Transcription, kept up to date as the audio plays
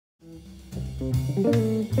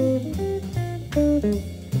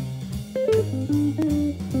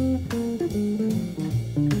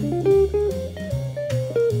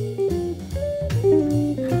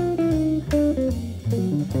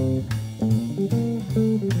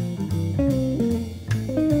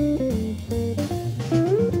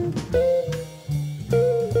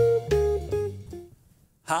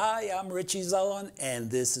Zellon, and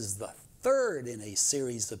this is the third in a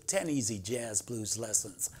series of 10 easy jazz blues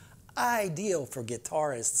lessons, ideal for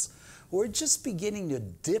guitarists who are just beginning to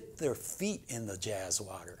dip their feet in the jazz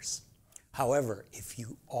waters. However, if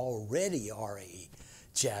you already are a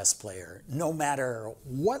jazz player, no matter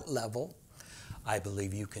what level, I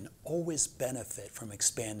believe you can always benefit from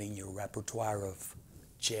expanding your repertoire of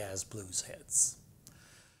jazz blues hits.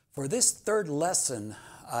 For this third lesson,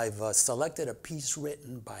 I've selected a piece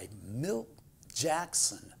written by Milt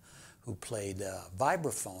Jackson, who played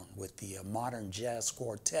vibraphone with the Modern Jazz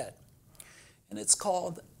Quartet. And it's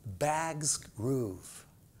called Bag's Groove.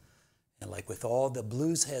 And like with all the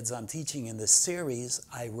blues heads I'm teaching in this series,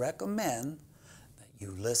 I recommend that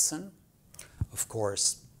you listen, of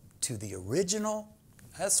course, to the original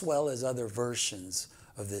as well as other versions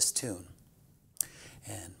of this tune.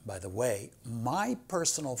 And by the way, my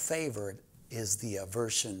personal favorite is the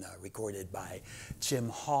version recorded by Jim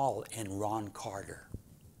Hall and Ron Carter.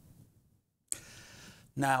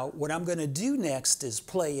 Now, what I'm going to do next is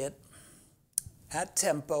play it at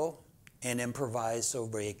tempo and improvise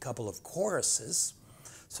over a couple of choruses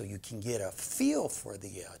so you can get a feel for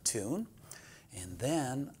the tune. And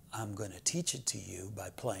then I'm going to teach it to you by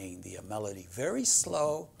playing the melody very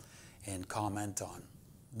slow and comment on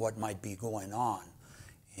what might be going on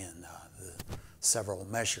in the several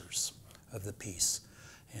measures of the piece.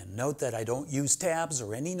 And note that I don't use tabs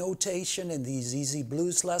or any notation in these easy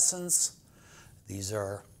blues lessons. These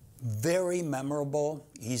are very memorable,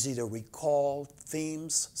 easy to recall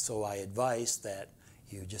themes, so I advise that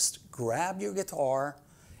you just grab your guitar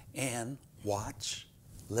and watch,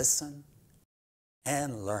 listen,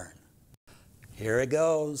 and learn. Here it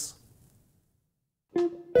goes.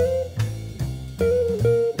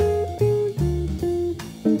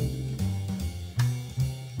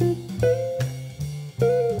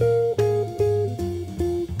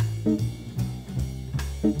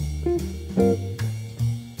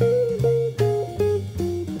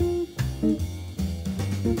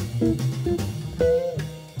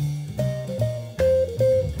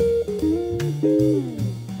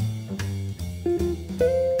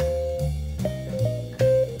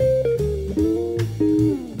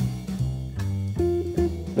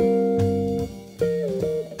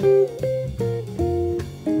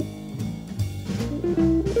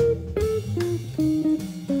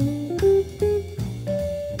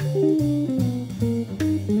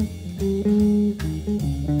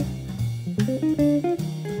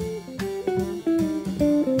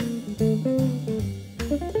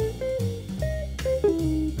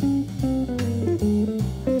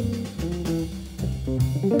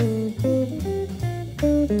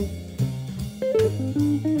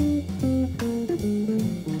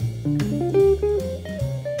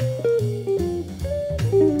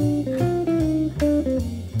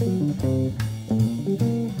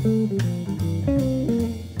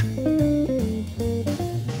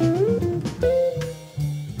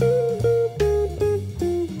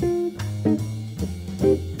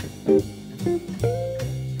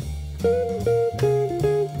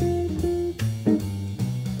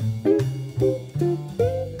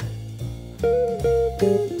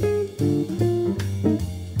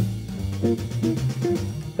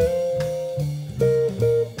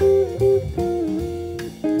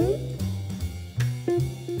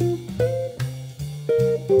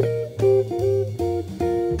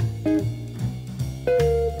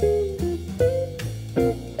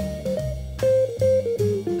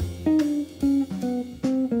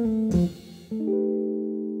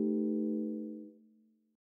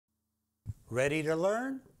 Ready to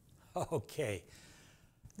learn? Okay.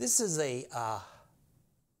 This is a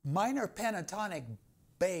minor pentatonic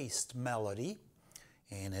based melody,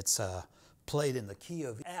 and it's played in the key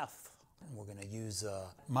of F. We're going to use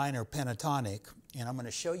minor pentatonic, and I'm going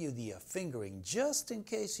to show you the fingering just in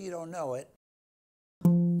case you don't know it.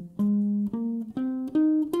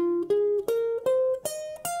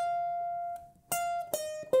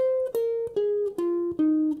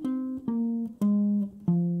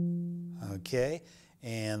 Okay,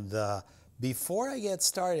 and before I get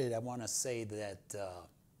started, I want to say that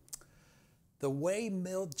the way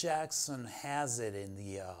Milt Jackson has it in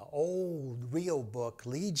the old real book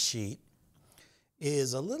lead sheet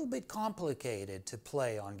is a little bit complicated to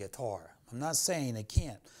play on guitar. I'm not saying it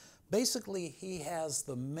can't. Basically, he has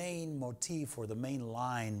the main motif or the main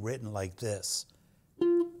line written like this.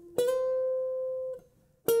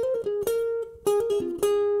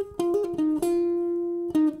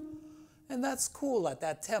 And that's cool at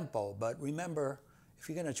that tempo, but remember, if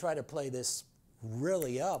you're going to try to play this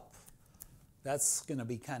really up, that's going to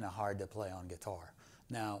be kind of hard to play on guitar.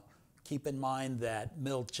 Now, Keep in mind that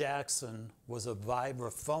Milt Jackson was a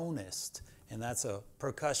vibraphonist, and that's a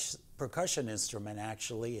percussion instrument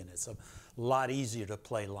actually, and it's a lot easier to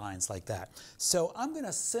play lines like that. So I'm going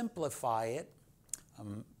to simplify it.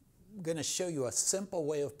 I'm going to show you a simple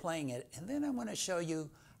way of playing it, and then I'm going to show you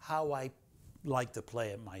how I like to play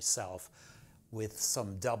it myself with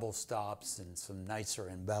some double stops and some nicer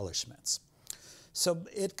embellishments. So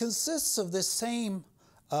it consists of this same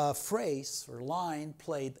phrase or line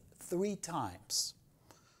played 3 times.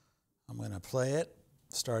 I'm going to play it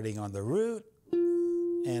starting on the root,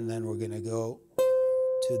 and then we're going to go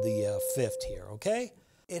to the 5th here, okay?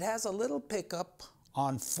 It has a little pickup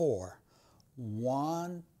on 4.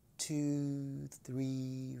 1, 2,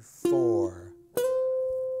 3, 4.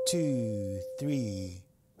 2, 3.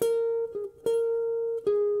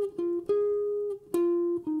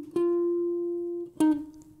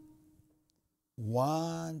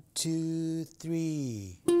 One, 2,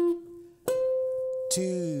 3.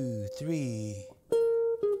 2, 3.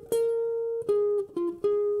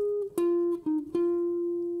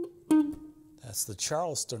 That's the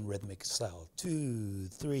Charleston rhythmic style. 2,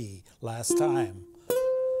 3. Last time.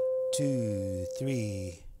 2,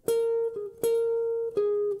 3.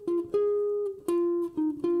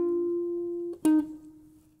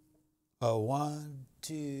 A 1,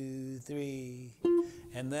 2, 3.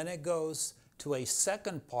 And then it goes to a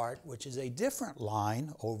second part, which is a different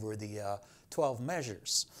line over the 12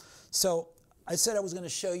 measures. So I said I was going to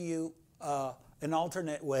show you an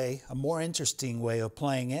alternate way, a more interesting way of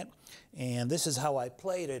playing it. And this is how I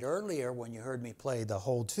played it earlier when you heard me play the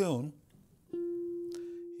whole tune.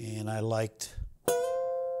 And I liked...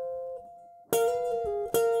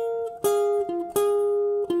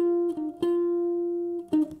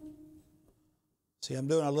 See, I'm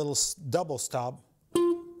doing a little double stop.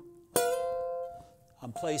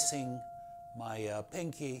 I'm placing my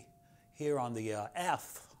pinky here on the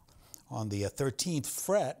F on the 13th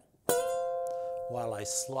fret while I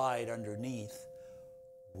slide underneath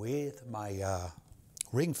with my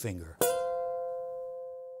ring finger.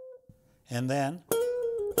 And then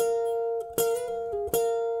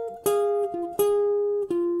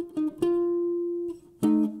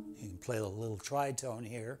you can play a little tritone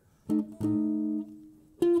here.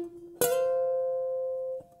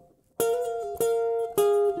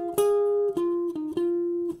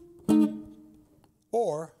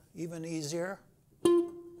 Or, even easier,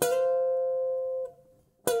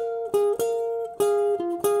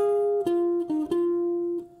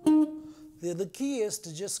 the key is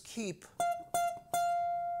to just keep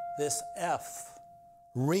this F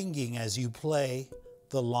ringing as you play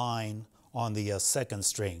the line on the 2nd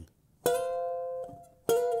string.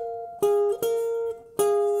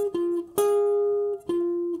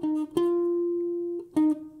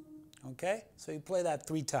 Okay, so you play that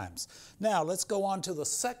 3 times. Now let's go on to the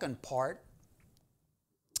second part.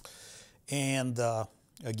 And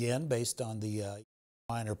again, based on the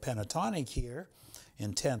minor pentatonic here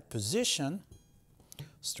in 10th position,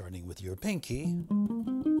 starting with your pinky.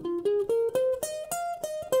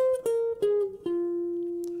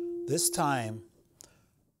 This time,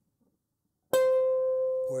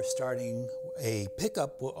 we're starting a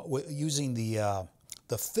pickup using the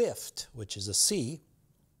 5th, which is a C.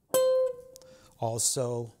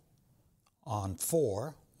 Also on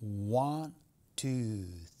 4, 1, 2,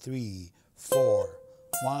 3, 4,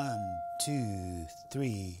 1, 2,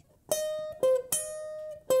 3.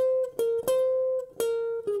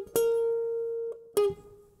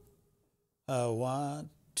 One,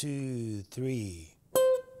 2, 3.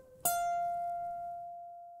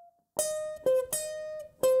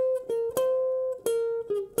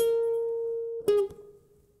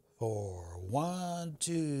 4, 1,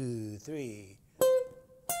 2, 3.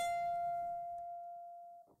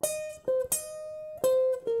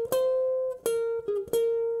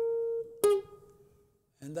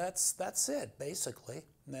 And that's it, basically.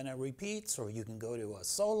 And then it repeats, or you can go to a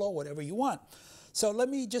solo, whatever you want. So let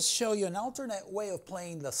me just show you an alternate way of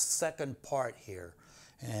playing the second part here.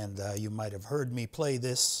 And you might have heard me play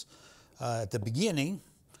this at the beginning.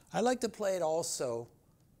 I like to play it also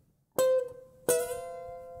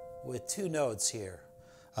with 2 notes here,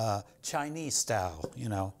 Chinese style, you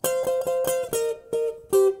know.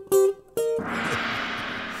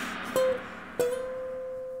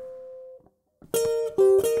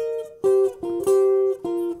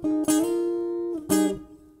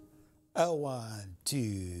 A 1,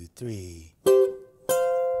 2, 3.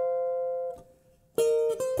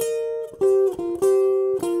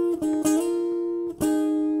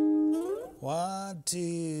 1,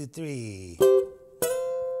 2, 3.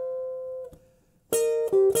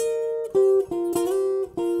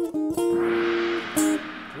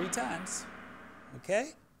 times.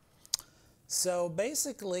 Okay? So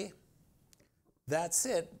basically, that's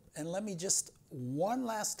it. And let me just one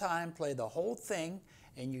last time play the whole thing,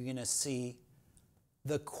 and you're going to see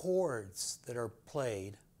the chords that are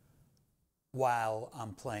played while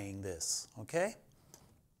I'm playing this. Okay?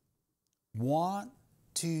 1,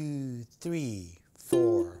 2, 3,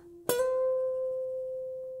 4.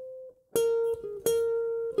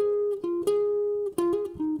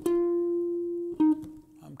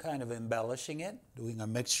 I'm kind of embellishing it, doing a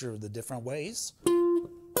mixture of the different ways.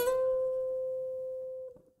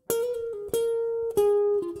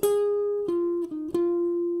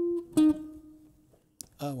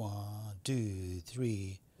 1, 2,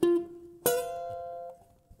 3.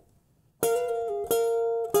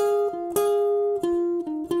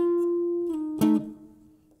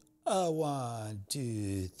 1,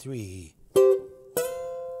 2, 3.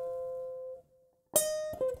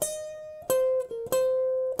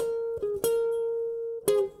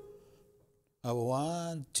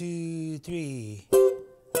 1, 2, 3.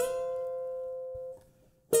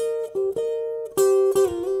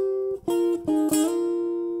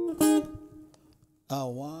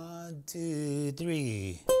 1, 2,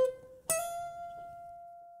 3.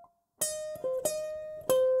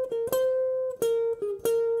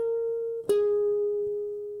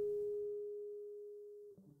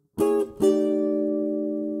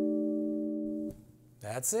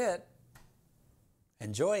 That's it.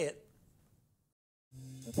 Enjoy it.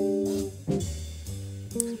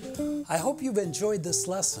 I hope you've enjoyed this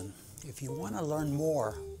lesson. If you want to learn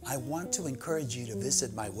more, I want to encourage you to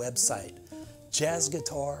visit my website,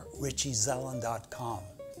 jazzguitarrichiezellon.com.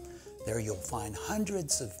 There you'll find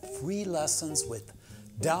hundreds of free lessons with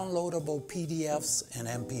downloadable PDFs and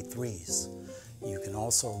MP3s. You can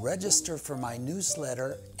also register for my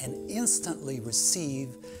newsletter and instantly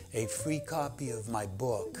receive a free copy of my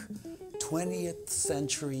book, 20th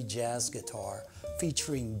Century Jazz Guitar,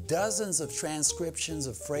 featuring dozens of transcriptions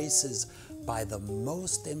of phrases by the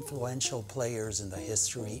most influential players in the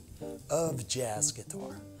history of jazz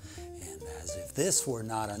guitar. And as if this were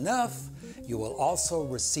not enough, you will also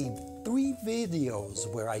receive 3 videos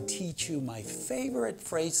where I teach you my favorite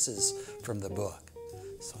phrases from the book.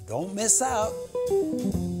 So don't miss out.